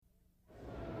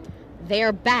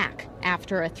They're back.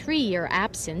 After a 3-year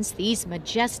absence, these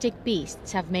majestic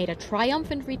beasts have made a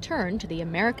triumphant return to the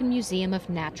American Museum of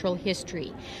Natural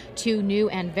History. 2 new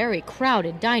and very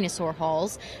crowded dinosaur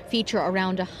halls feature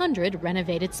around 100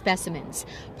 renovated specimens,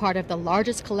 part of the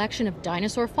largest collection of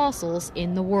dinosaur fossils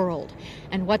in the world.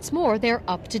 And what's more, they're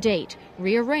up to date,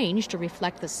 rearranged to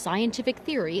reflect the scientific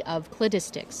theory of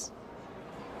cladistics.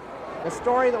 The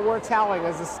story that we're telling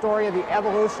is the story of the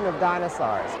evolution of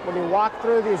dinosaurs. When you walk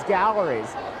through these galleries,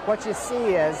 what you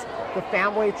see is the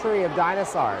family tree of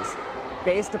dinosaurs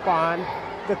based upon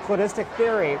the cladistic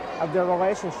theory of their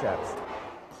relationships.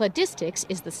 Cladistics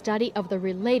is the study of the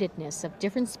relatedness of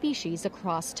different species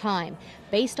across time,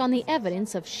 based on the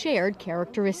evidence of shared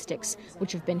characteristics,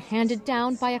 which have been handed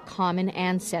down by a common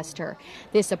ancestor.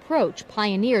 This approach,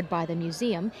 pioneered by the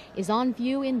museum, is on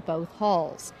view in both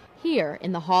halls. Here,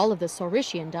 in the Hall of the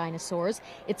Saurischian dinosaurs,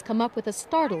 it's come up with a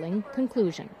startling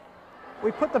conclusion.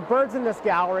 We put the birds in this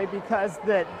gallery because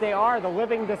they are the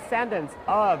living descendants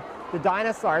of the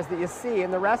dinosaurs that you see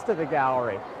in the rest of the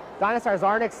gallery. Dinosaurs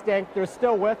aren't extinct, they're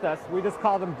still with us, we just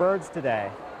call them birds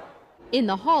today. In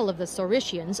the Hall of the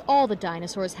Saurischians, all the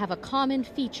dinosaurs have a common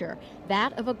feature,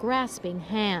 that of a grasping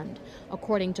hand.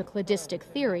 According to cladistic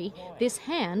theory, this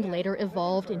hand later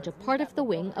evolved into part of the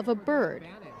wing of a bird.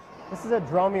 This is a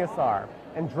dromaeosaur,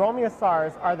 and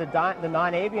dromaeosaurs are the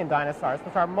non-avian dinosaurs,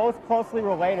 which are most closely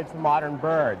related to modern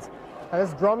birds. Now,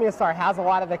 this dromaeosaur has a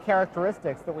lot of the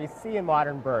characteristics that we see in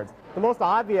modern birds. The most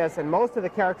obvious, and most of the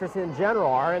characters in general,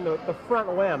 are in the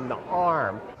front limb, the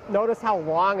arm. Notice how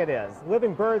long it is.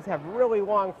 Living birds have really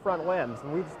long front limbs,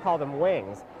 and we just call them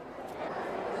wings.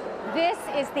 This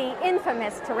is the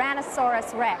infamous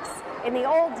Tyrannosaurus rex. In the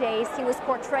old days, he was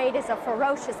portrayed as a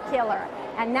ferocious killer,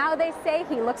 and now they say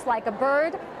he looks like a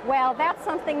bird. Well, that's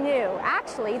something new.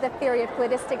 Actually, the theory of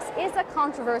cladistics is a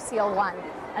controversial one,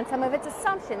 and some of its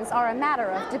assumptions are a matter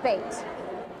of debate.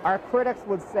 Our critics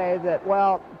would say that,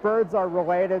 well, birds are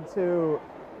related to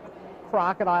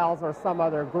crocodiles or some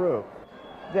other group.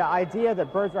 The idea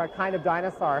that birds are a kind of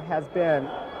dinosaur has been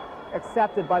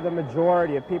accepted by the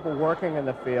majority of people working in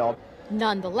the field.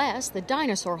 Nonetheless, the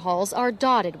dinosaur halls are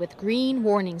dotted with green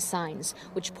warning signs,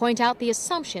 which point out the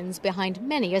assumptions behind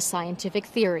many a scientific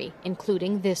theory,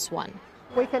 including this one.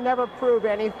 We can never prove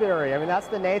any theory. I mean, that's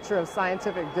the nature of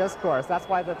scientific discourse. That's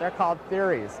why they're called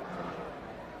theories.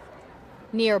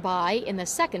 Nearby, in the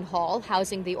second hall,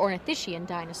 housing the Ornithischian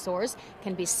dinosaurs,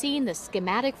 can be seen the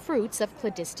schematic fruits of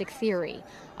cladistic theory,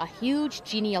 a huge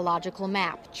genealogical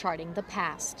map charting the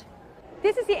past.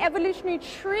 This is the evolutionary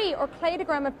tree or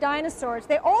cladogram of dinosaurs.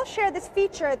 They all share this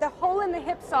feature, the hole in the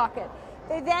hip socket.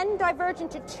 They then diverge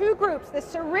into 2 groups, the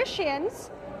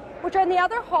Saurischians, which are in the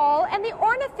other hall, and the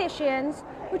Ornithischians,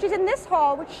 which is in this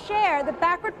hall, which share the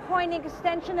backward pointing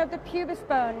extension of the pubis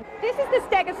bone. This is the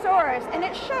Stegosaurus, and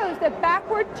it shows the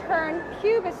backward turned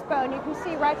pubis bone. You can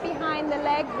see right behind the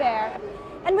leg there.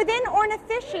 And within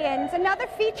Ornithischians, another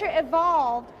feature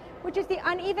evolved, which is the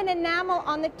uneven enamel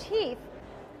on the teeth.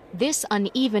 This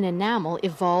uneven enamel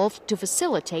evolved to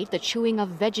facilitate the chewing of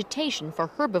vegetation for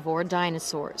herbivore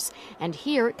dinosaurs, and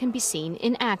here it can be seen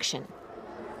in action.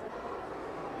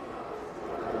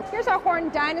 Here's our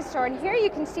horned dinosaur, and here you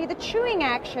can see the chewing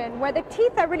action, where the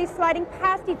teeth are really sliding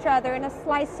past each other in a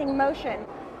slicing motion.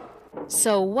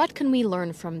 So what can we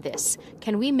learn from this?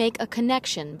 Can we make a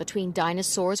connection between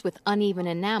dinosaurs with uneven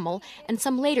enamel and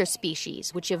some later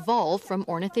species which evolved from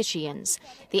Ornithischians?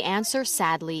 The answer,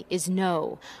 sadly, is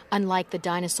no. Unlike the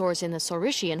dinosaurs in the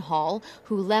Saurischian Hall,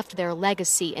 who left their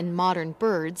legacy in modern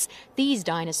birds, these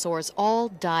dinosaurs all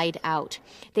died out.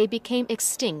 They became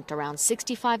extinct around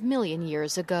 65 million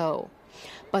years ago.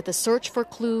 But the search for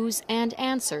clues and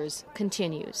answers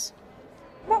continues.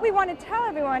 What we want to tell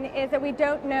everyone is that we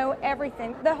don't know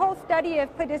everything. The whole study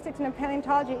of cladistics and of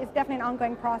paleontology is definitely an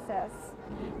ongoing process.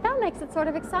 That makes it sort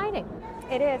of exciting.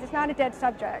 It is. It's not a dead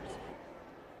subject.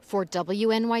 For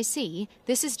WNYC,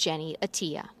 this is Jenny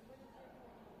Attia.